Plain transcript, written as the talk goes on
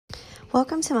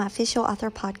Welcome to my official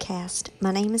author podcast.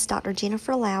 My name is Dr.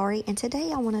 Jennifer Lowry, and today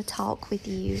I want to talk with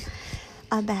you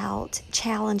about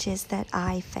challenges that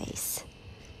I face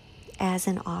as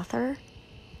an author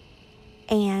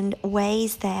and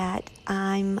ways that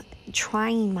I'm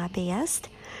trying my best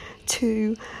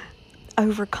to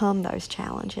overcome those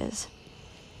challenges.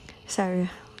 So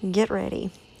get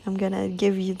ready. I'm going to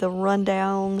give you the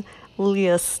rundown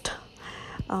list.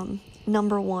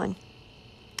 Number one,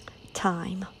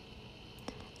 time.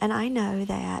 And I know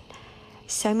that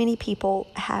so many people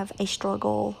have a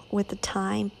struggle with the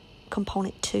time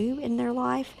component too in their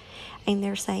life. And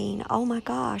they're saying, oh my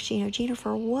gosh,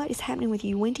 Jennifer, what is happening with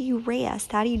you? When do you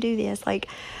rest? How do you do this? Like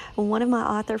one of my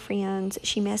author friends,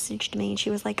 she messaged me and she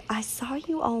was like, I saw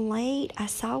you on late. I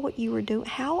saw what you were doing.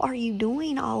 How are you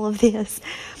doing all of this?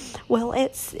 Well,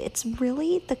 it's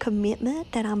really the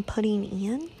commitment that I'm putting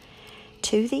in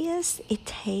to this. It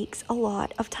takes a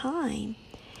lot of time.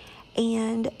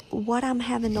 And what I'm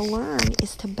having to learn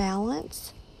is to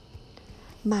balance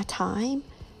my time,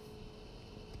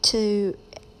 to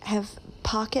have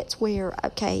pockets where,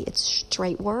 okay, it's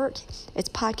straight work, it's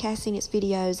podcasting, it's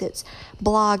videos, it's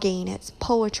blogging, it's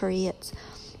poetry, it's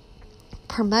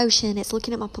promotion, it's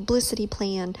looking at my publicity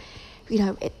plan,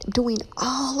 doing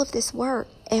all of this work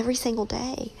every single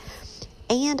day,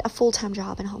 and a full-time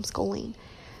job in homeschooling.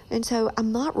 And so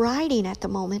I'm not writing at the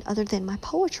moment other than my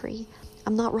poetry.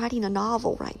 I'm not writing a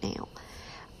novel right now.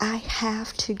 I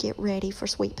have to get ready for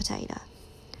Sweet Potato.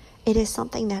 It is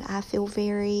something that I feel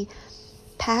very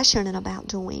passionate about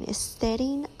doing, is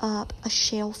setting up a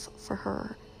shelf for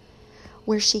her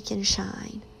where she can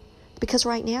shine. Because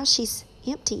right now she's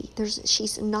empty.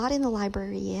 She's not in the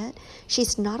library yet.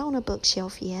 She's not on a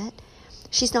bookshelf yet.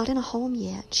 She's not in a home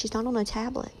yet. She's not on a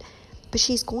tablet. But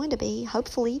she's going to be,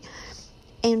 hopefully.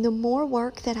 And the more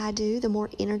work that I do, the more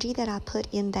energy that I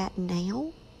put in that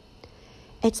now,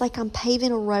 it's like I'm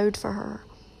paving a road for her.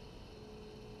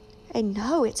 And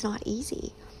no, it's not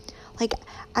easy. Like,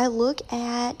 I look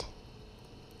at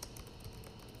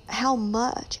how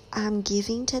much I'm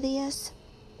giving to this,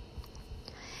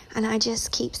 and I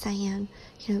just keep saying,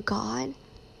 God,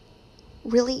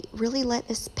 really, really let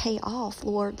this pay off,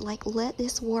 Lord. Like, let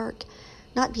this work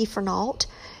not be for naught.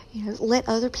 Let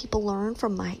other people learn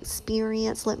from my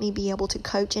experience. Let me be able to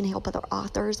coach and help other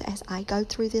authors as I go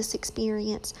through this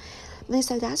experience. And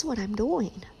so that's what I'm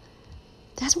doing.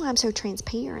 That's why I'm so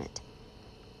transparent.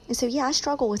 And so, I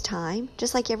struggle with time,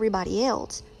 just like everybody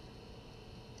else.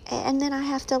 And then I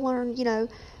have to learn,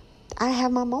 I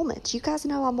have my moments. You guys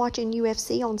know I'm watching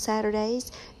UFC on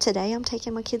Saturdays. Today I'm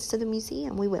taking my kids to the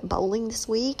museum. We went bowling this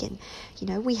week, and,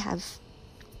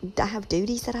 I have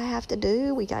duties that I have to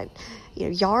do. We got,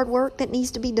 yard work that needs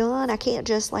to be done. I can't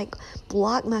just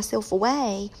lock myself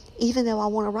away, even though I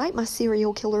want to write my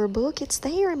serial killer book. It's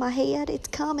there in my head. It's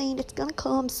coming. It's going to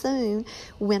come soon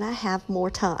when I have more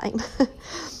time.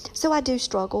 So I do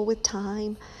struggle with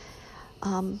time,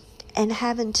 and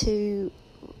having to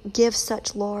give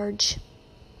such large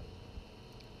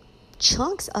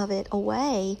chunks of it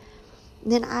away,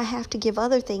 then I have to give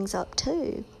other things up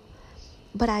too.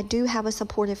 But I do have a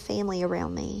supportive family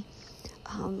around me.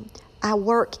 I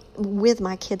work with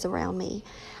my kids around me.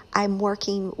 I'm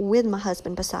working with my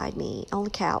husband beside me on the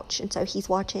couch. And so he's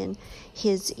watching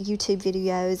his YouTube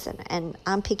videos, and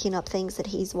I'm picking up things that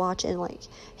he's watching. Like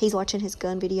he's watching his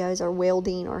gun videos or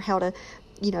welding or how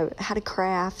to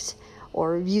craft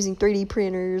or using 3D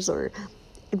printers or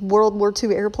World War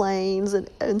II airplanes.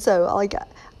 And so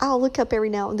I'll look up every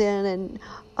now and then and,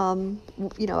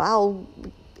 I'll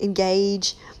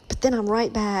engage, but then I'm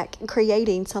right back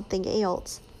creating something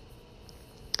else.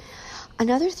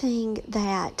 Another thing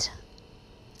that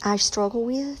I struggle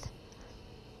with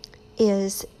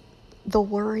is the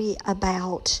worry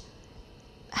about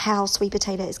how Sweet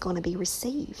Potato is going to be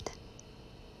received.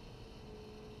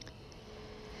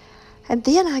 And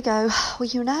then I go,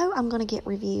 well, I'm going to get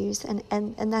reviews, and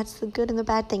that's the good and the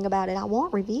bad thing about it. I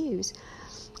want reviews.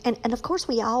 And of course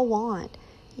we all want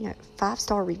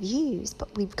 5-star reviews,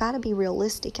 but we've got to be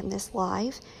realistic in this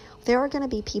life. There are going to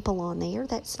be people on there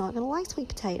that's not going to like Sweet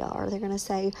Potato, or they're going to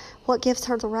say, what gives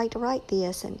her the right to write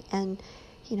this? And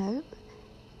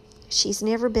she's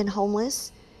never been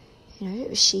homeless.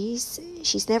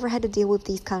 She's never had to deal with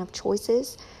these kind of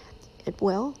choices.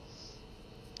 Well,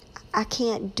 I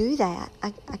can't do that.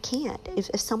 I can't.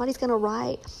 If somebody's going to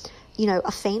write,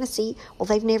 a fantasy, well,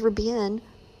 they've never been,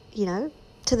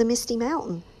 to the Misty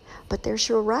Mountain, but they're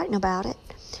sure writing about it.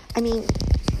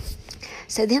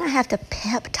 So then I have to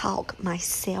pep talk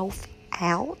myself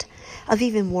out of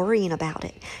even worrying about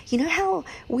it. You know how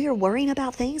we are worrying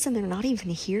about things and they're not even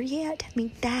here yet? I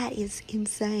mean, that is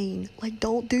insane. Like,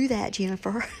 don't do that,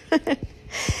 Jennifer.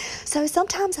 So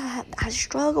sometimes I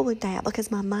struggle with that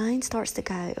because my mind starts to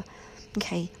go,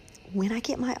 okay, when I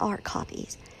get my art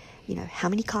copies, you know, how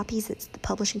many copies is the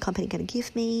publishing company going to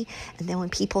give me? And then when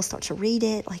people start to read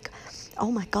it, like,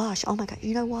 oh my gosh,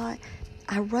 you know what?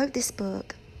 I wrote this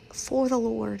book for the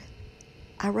Lord.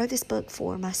 I wrote this book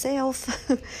for myself.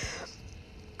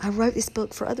 I wrote this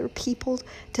book for other people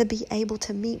to be able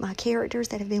to meet my characters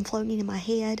that have been floating in my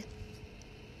head.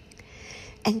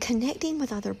 And connecting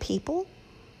with other people,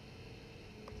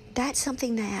 that's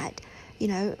something that, you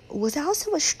know, was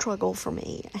also a struggle for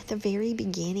me at the very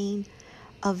beginning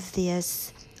of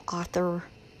this author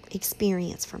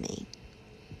experience for me.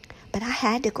 But I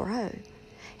had to grow,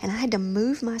 and I had to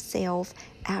move myself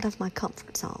out of my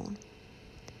comfort zone.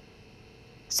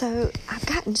 So I've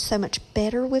gotten so much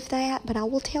better with that, but I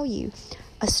will tell you,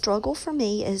 a struggle for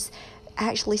me is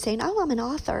actually saying, oh, I'm an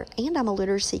author and I'm a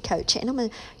literacy coach and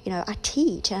I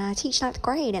teach and I teach ninth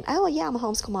grade and oh yeah, I'm a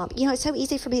homeschool mom. You know, it's so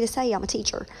easy for me to say I'm a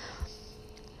teacher.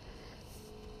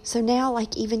 So now,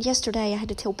 like even yesterday, I had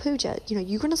to tell Pooja, you know,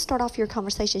 you're going to start off your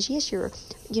conversations. Yes, you're,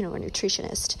 you know, a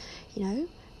nutritionist, you know,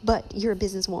 but you're a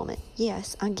businesswoman.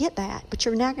 Yes, I get that. But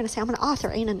you're now going to say, I'm an author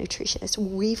and a nutritionist.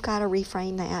 We've got to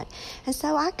reframe that. And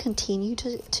so I continue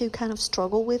to kind of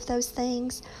struggle with those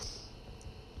things.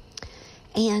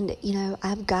 And, you know,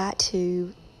 I've got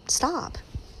to stop.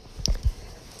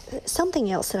 Something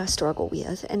else that I struggle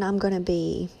with, and I'm going to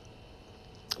be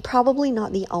probably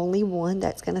not the only one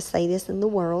that's going to say this in the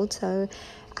world, so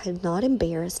I'm not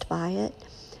embarrassed by it.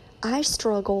 I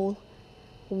struggle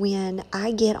when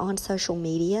I get on social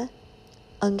media,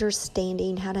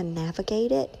 understanding how to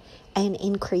navigate it and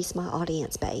increase my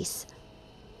audience base.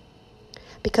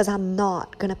 Because I'm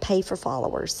not going to pay for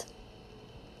followers.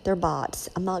 They're bots.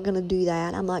 I'm not going to do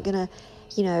that. I'm not going to,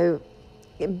 you know,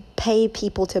 pay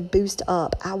people to boost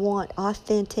up. I want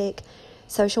authentic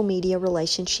social media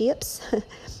relationships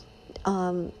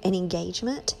and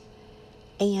engagement.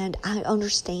 And I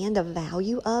understand the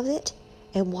value of it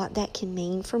and what that can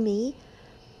mean for me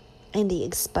and the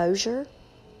exposure.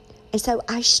 And so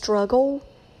I struggle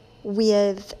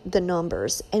with the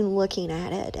numbers and looking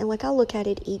at it. And like I look at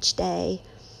it each day.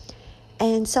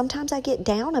 And sometimes I get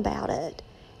down about it.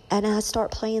 And I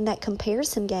start playing that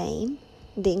comparison game.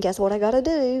 Then guess what I got to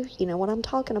do? You know what I'm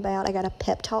talking about. I got to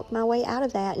pep talk my way out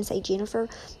of that and say, Jennifer,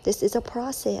 this is a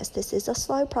process. This is a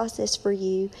slow process for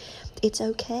you. It's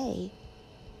okay.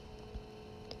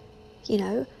 You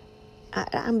know,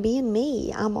 I'm being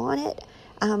me. I'm on it.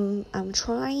 I'm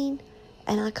trying,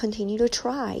 and I continue to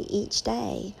try each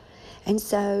day. And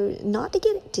so not to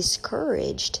get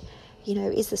discouraged, you know,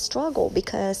 is the struggle,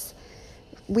 because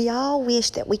we all wish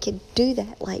that we could do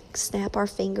that, like snap our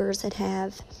fingers and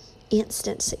have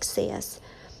instant success.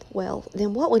 Well,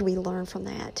 then what would we learn from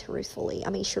that, truthfully? I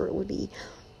mean, sure, it would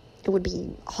be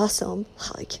awesome.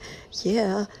 Like,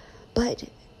 yeah, but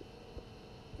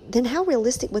then how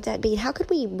realistic would that be? How could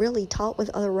we really talk with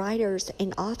other writers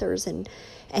and authors and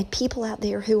people out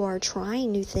there who are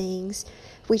trying new things?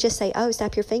 We just say, oh,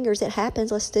 snap your fingers, it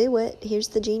happens, let's do it, here's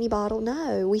the genie bottle.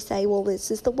 No, we say, well,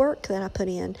 this is the work that I put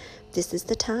in, this is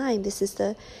the time, this is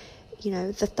the, you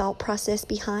know, the thought process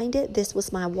behind it, this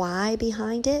was my why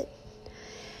behind it.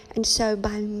 And so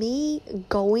by me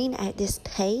going at this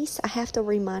pace, I have to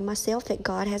remind myself that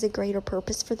God has a greater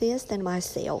purpose for this than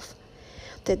myself,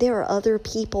 that there are other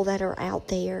people that are out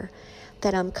there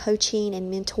that I'm coaching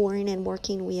and mentoring and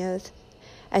working with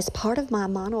as part of my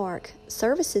Monarch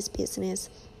Services business.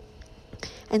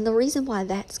 And the reason why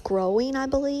that's growing, I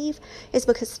believe, is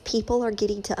because people are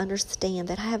getting to understand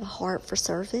that I have a heart for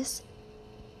service.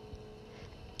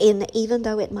 And even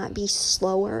though it might be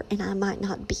slower and I might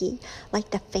not be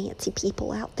like the fancy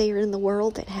people out there in the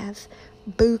world that have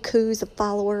bukus of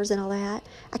followers and all that,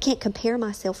 I can't compare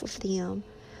myself with them.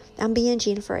 I'm being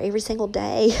Jennifer every single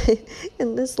day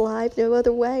in this life, no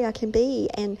other way I can be.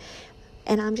 And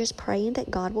I'm just praying that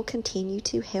God will continue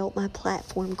to help my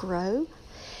platform grow.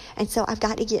 And so I've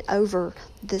got to get over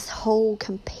this whole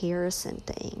comparison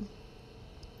thing.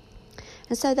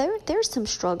 And so there's some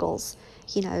struggles,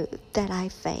 you know, that I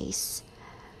face.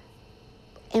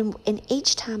 And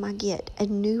each time I get a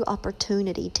new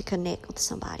opportunity to connect with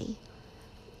somebody,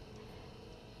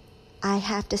 I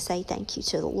have to say thank you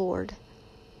to the Lord.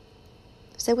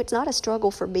 So it's not a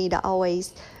struggle for me to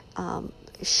always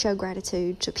show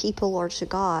gratitude to people or to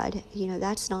God. You know,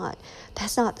 that's not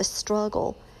the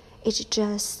struggle. It's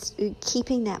just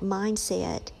keeping that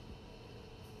mindset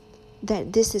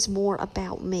that this is more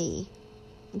about me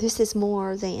This is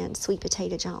more than Sweet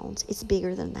Potato Jones. It's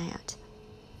bigger than that.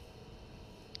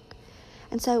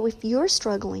 And so if you're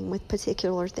struggling with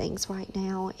particular things right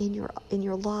now in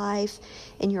your life,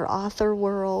 in your author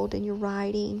world, in your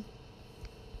writing,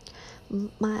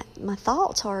 my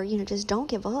thoughts are, just don't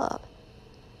give up.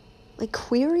 Like,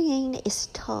 querying is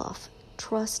tough.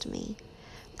 Trust me.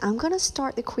 I'm going to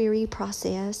start the query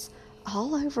process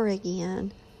all over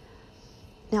again.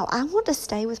 Now, I want to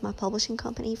stay with my publishing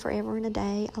company forever and a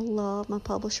day. I love my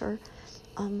publisher.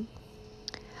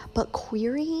 But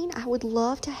querying, I would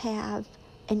love to have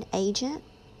an agent,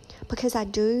 because I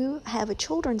do have a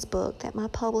children's book that my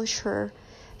publisher,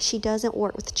 she doesn't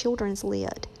work with children's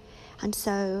lit. And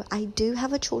so I do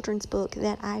have a children's book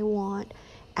that I want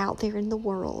out there in the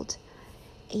world.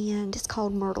 And it's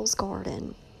called Myrtle's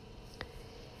Garden.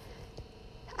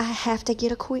 I have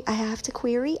to query.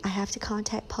 I have to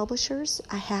contact publishers.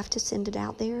 I have to send it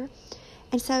out there.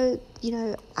 And so,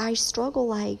 I struggle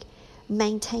like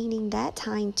maintaining that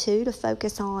time too, to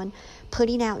focus on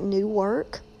putting out new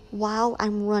work while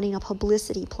I'm running a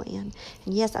publicity plan.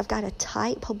 And yes, I've got a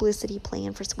tight publicity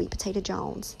plan for Sweet Potato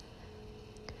Jones.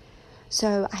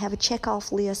 So I have a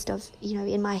check-off list of,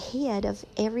 in my head of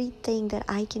everything that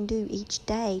I can do each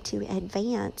day to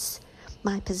advance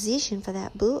my position for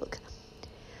that book.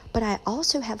 But I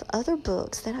also have other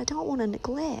books that I don't want to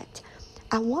neglect.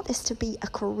 I want this to be a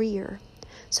career.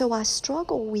 So I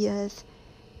struggle with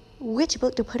which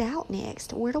book to put out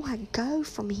next. Where do I go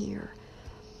from here?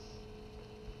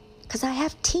 Because I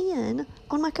have 10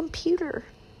 on my computer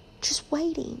just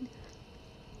waiting.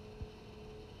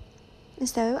 And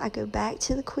so I go back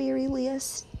to the query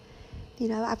list.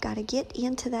 I've got to get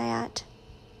into that.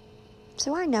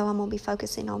 So I know I'm going to be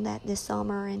focusing on that this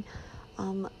summer, and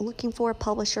looking for a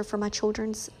publisher for my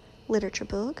children's literature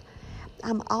book.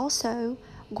 I'm also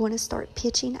going to start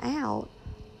pitching out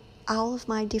all of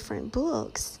my different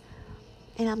books.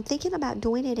 And I'm thinking about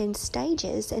doing it in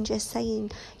stages and just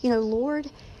saying, Lord,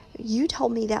 you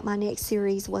told me that my next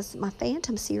series was my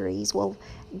Phantom series. Well,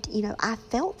 I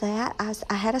felt that.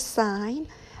 I had a sign.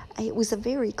 It was a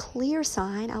very clear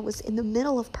sign. I was in the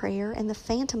middle of prayer and the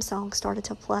Phantom song started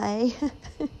to play.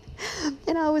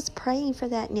 And I was praying for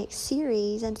that next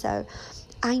series. And so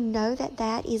I know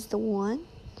that is the one.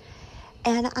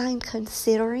 And I'm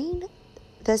considering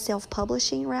the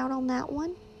self-publishing route on that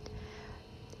one.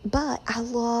 But I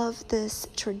love this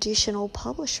traditional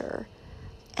publisher.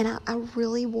 And I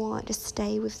really want to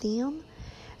stay with them.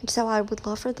 And so I would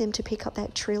love for them to pick up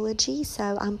that trilogy.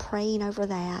 So I'm praying over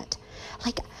that.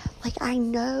 Like I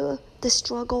know the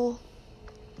struggle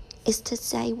is to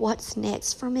say what's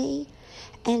next for me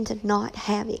and to not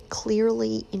have it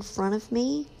clearly in front of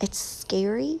me. It's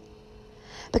scary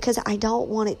because I don't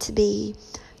want it to be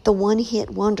the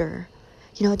one-hit wonder.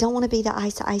 I don't want to be the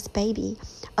Ice Baby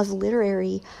of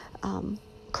literary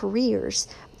careers.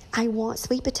 I want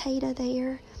Sweet Potato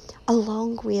there,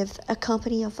 along with a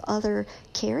company of other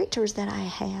characters that I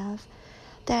have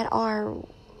that are,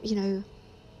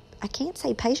 I can't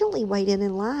say patiently waiting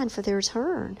in line for their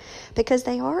turn, because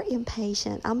they are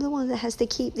impatient. I'm the one that has to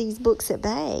keep these books at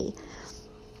bay,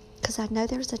 because I know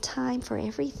there's a time for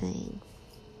everything.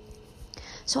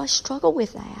 So I struggle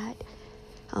with that.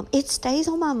 It stays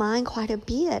on my mind quite a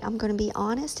bit. I'm going to be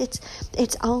honest.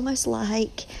 It's almost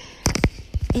like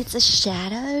it's a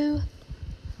shadow,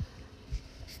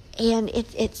 and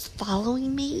it's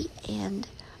following me, and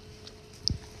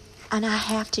I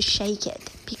have to shake it,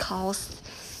 because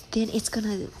then it's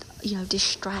going to,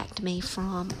 distract me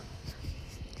from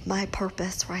my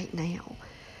purpose right now.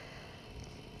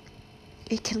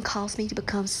 It can cause me to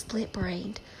become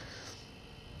split-brained.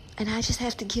 And I just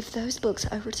have to give those books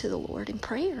over to the Lord in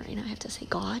prayer. And I have to say,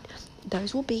 God,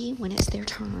 those will be when it's their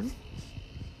turn.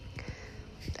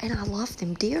 And I love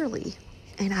them dearly.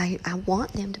 And I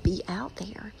want them to be out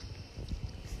there.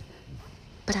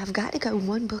 But I've got to go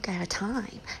one book at a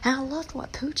time. And I loved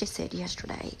what Pooja said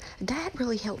yesterday. That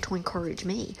really helped to encourage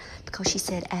me, because she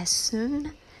said as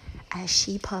soon as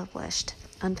she published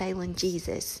Unveiling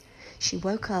Jesus, she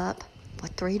woke up,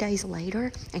 3 days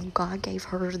later, and God gave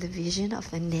her the vision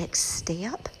of the next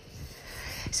step.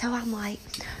 So I'm like,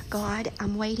 God,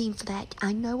 I'm waiting for that.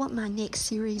 I know what my next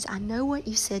series, I know what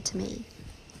you said to me.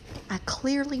 I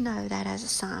clearly know that as a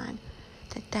sign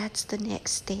that that's the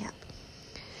next step.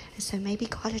 And so maybe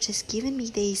God has just given me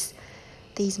these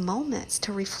moments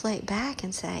to reflect back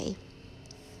and say,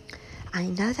 I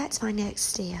know that's my next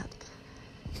step.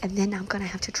 And then I'm going to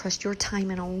have to trust your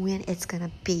timing on when it's going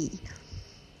to be.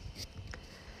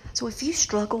 So if you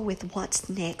struggle with what's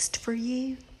next for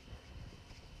you,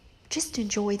 just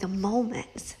enjoy the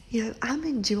moments. I'm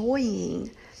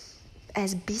enjoying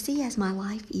as busy as my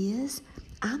life is,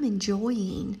 I'm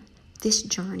enjoying this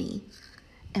journey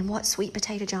and what Sweet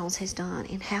Potato Jones has done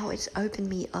and how it's opened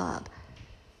me up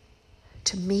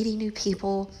to meeting new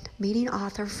people, meeting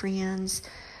author friends,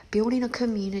 building a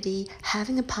community,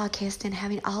 having a podcast, and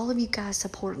having all of you guys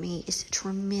support me is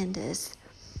tremendous.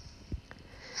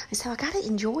 And so I got to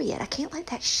enjoy it. I can't let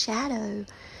that shadow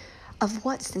of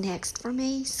what's next for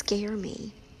me scare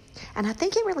me. And I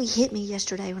think it really hit me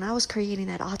yesterday when I was creating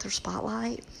that author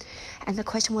spotlight. And the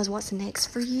question was, what's next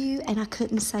for you? And I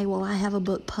couldn't say, well, I have a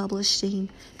book publishing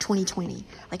 2020.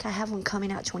 Like I have one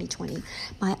coming out 2020.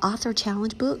 My author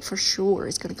challenge book for sure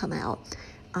is going to come out,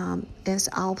 as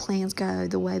all plans go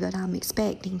the way that I'm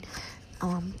expecting,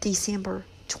 December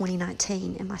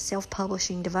 2019 in my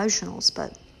self-publishing devotionals.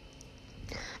 But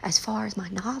as far as my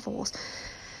novels,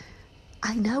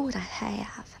 I know what I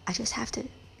have. I just have to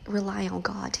rely on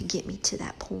God to get me to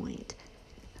that point.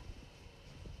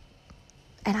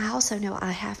 And I also know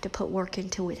I have to put work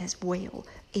into it as well.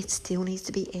 It still needs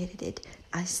to be edited.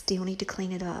 I still need to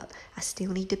clean it up. I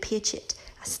still need to pitch it.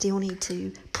 I still need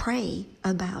to pray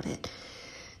about it.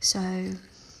 So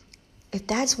if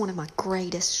that's one of my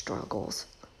greatest struggles,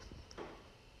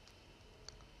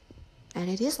 and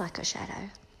it is like a shadow,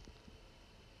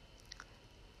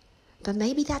 but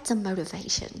maybe that's a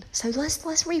motivation. So let's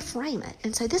reframe it.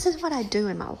 And so this is what I do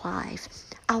in my life.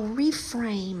 I'll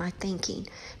reframe my thinking.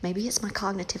 Maybe it's my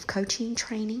cognitive coaching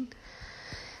training.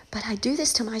 But I do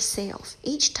this to myself.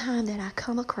 Each time that I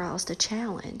come across a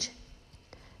challenge,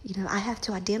 I have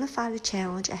to identify the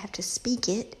challenge. I have to speak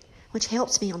it, which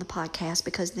helps me on the podcast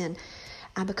because then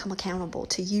I become accountable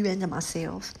to you and to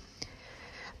myself.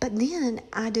 But then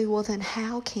I do, well, then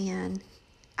how can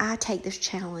I take this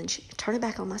challenge, turn it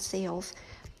back on myself,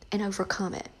 and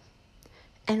overcome it?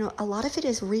 And a lot of it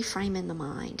is reframing the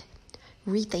mind,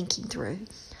 rethinking through,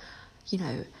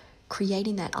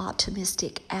 creating that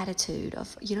optimistic attitude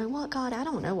of, you know what, God, I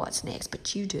don't know what's next,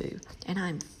 but you do, and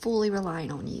I'm fully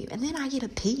relying on you. And then I get a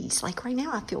peace. Like right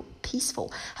now, I feel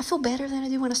peaceful. I feel better than I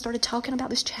do when I started talking about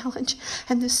this challenge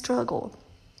and this struggle.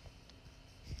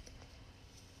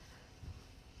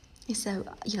 And so,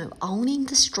 owning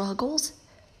the struggles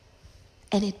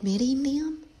and admitting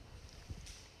them,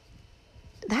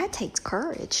 that takes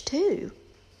courage too.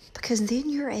 Because then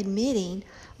you're admitting,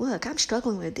 look, I'm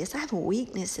struggling with this. I have a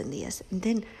weakness in this. And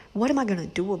then what am I going to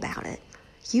do about it?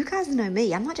 You guys know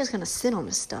me. I'm not just going to sit on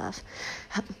this stuff.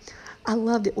 I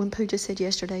loved it when Pooja said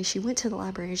yesterday she went to the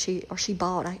library and she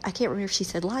bought, I can't remember if she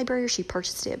said library or she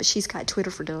purchased it, but she's got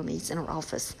Twitter for Dummies in her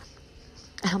office.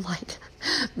 And I'm like,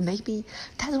 maybe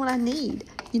that's what I need.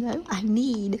 I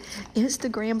need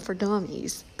Instagram for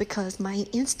Dummies because my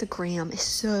Instagram is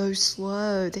so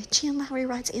slow. The Jen Lowry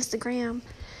Writes Instagram,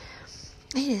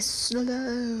 it is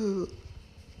slow.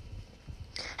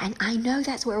 And I know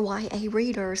that's where YA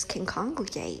readers can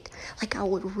congregate. Like, I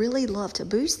would really love to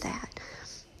boost that.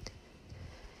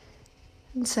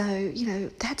 And so,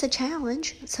 that's a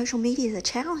challenge. Social media is a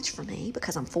challenge for me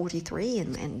because I'm 43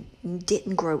 and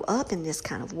didn't grow up in this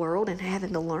kind of world and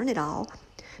having to learn it all.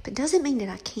 But it doesn't mean that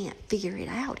I can't figure it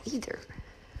out either.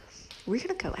 We're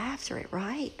going to go after it,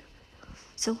 right?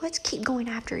 So let's keep going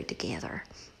after it together.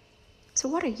 So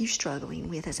what are you struggling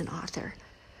with as an author?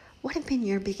 What have been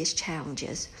your biggest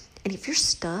challenges? And if you're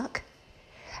stuck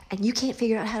and you can't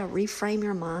figure out how to reframe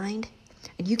your mind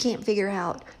and you can't figure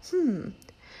out,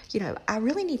 I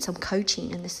really need some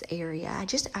coaching in this area.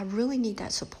 I really need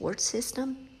that support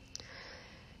system.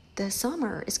 The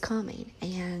summer is coming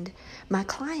and my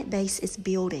client base is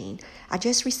building. I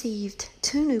just received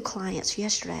 2 new clients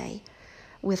yesterday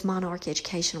with Monarch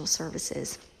Educational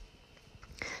Services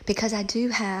because I do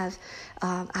have,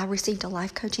 I received a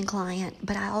life coaching client,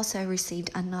 but I also received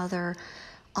another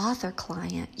author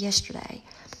client yesterday.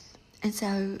 And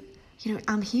so,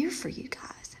 I'm here for you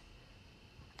guys.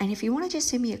 And if you want to just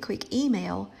send me a quick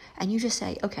email and you just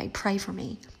say, okay, pray for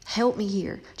me, help me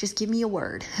here, just give me a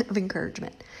word of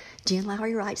encouragement,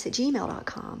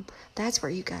 JenLowryWrites@gmail.com. That's where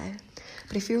you go.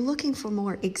 But if you're looking for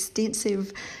more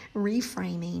extensive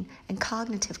reframing and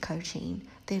cognitive coaching,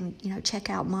 then, check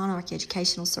out Monarch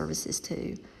Educational Services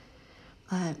too.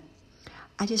 I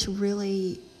just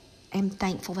really am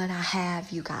thankful that I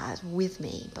have you guys with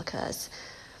me because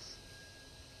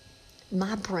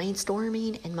my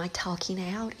brainstorming and my talking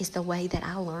out is the way that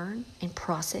I learn and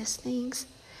process things.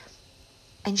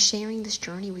 And sharing this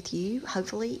journey with you,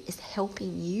 hopefully, is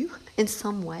helping you in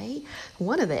some way.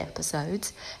 One of the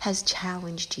episodes has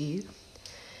challenged you.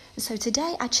 And so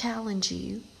today I challenge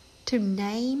you to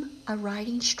name a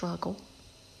writing struggle.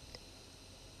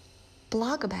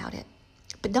 Blog about it.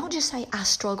 But don't just say, I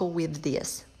struggle with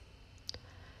this.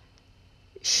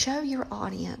 show your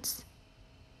audience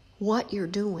what you're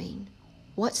doing,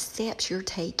 what steps you're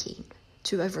taking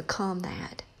to overcome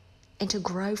that and to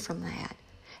grow from that,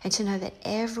 and to know that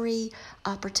every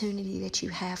opportunity that you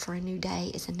have for a new day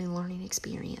is a new learning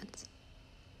experience.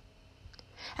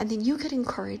 And then you could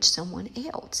encourage someone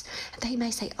else. They may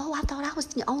say, oh, I thought I was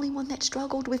the only one that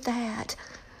struggled with that.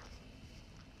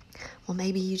 Well,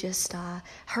 maybe you just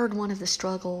heard one of the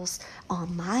struggles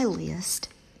on my list,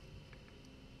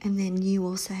 and then you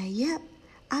will say, yep,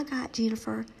 I got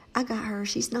Jennifer. I got her.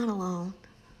 She's not alone.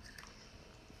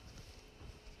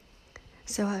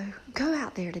 So go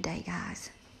out there today, guys.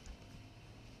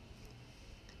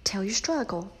 Tell your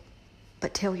struggle,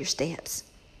 but tell your steps.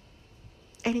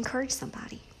 And encourage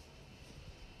somebody.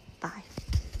 Bye.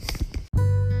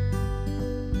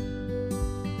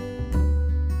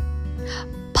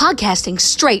 Podcasting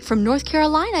straight from North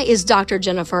Carolina is Dr.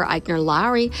 Jennifer Eichner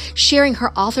Lowry, sharing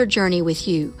her author journey with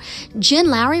you. Jen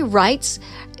Lowry Writes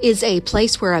is a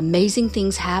place where amazing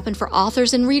things happen for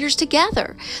authors and readers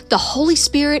together. The Holy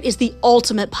Spirit is the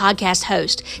ultimate podcast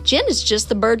host. Jen is just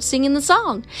the bird singing the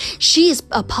song. She is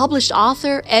a published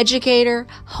author, educator,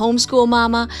 homeschool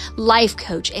mama, life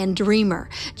coach, and dreamer.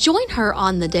 Join her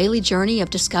on the daily journey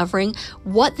of discovering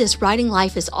what this writing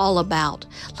life is all about.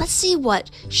 Let's see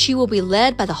what she will be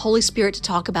led by the Holy Spirit to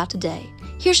talk about today.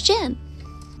 Here's Jen.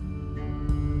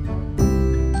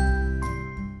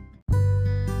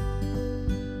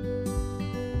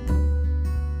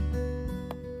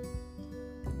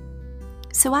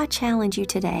 So I challenge you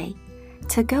today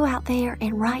to go out there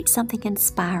and write something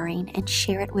inspiring and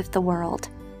share it with the world.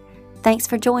 Thanks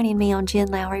for joining me on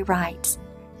Jen Lowry Writes.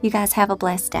 You guys have a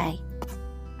blessed day.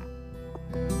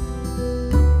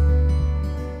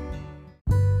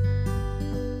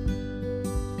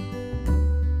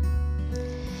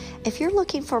 If you're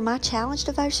looking for my challenge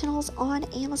devotionals on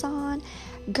Amazon,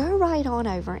 go right on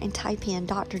over and type in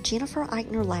Dr. Jennifer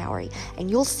Eichner Lowry, and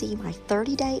you'll see my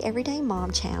 30-day Everyday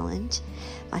Mom Challenge,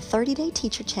 my 30-day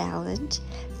Teacher Challenge,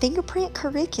 fingerprint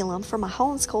curriculum for my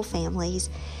homeschool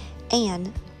families,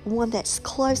 and one that's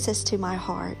closest to my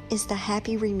heart is the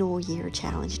Happy Renewal Year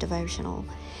Challenge devotional.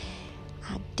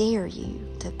 I dare you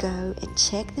to go and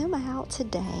check them out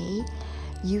today.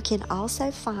 You can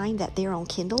also find that they're on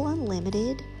Kindle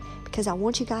Unlimited, because I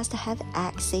want you guys to have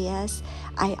access.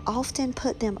 I often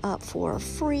put them up for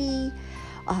free,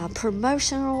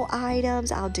 promotional items.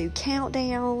 I'll do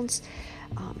countdowns.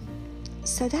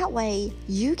 So that way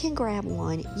you can grab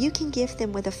one, you can gift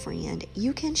them with a friend,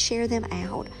 you can share them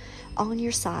out on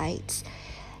your sites,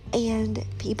 and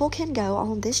people can go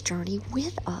on this journey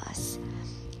with us.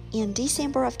 In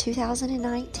December of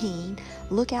 2019,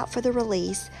 look out for the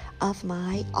release of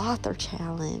my Author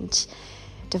Challenge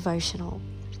devotional.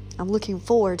 I'm looking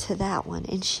forward to that one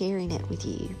and sharing it with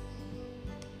you.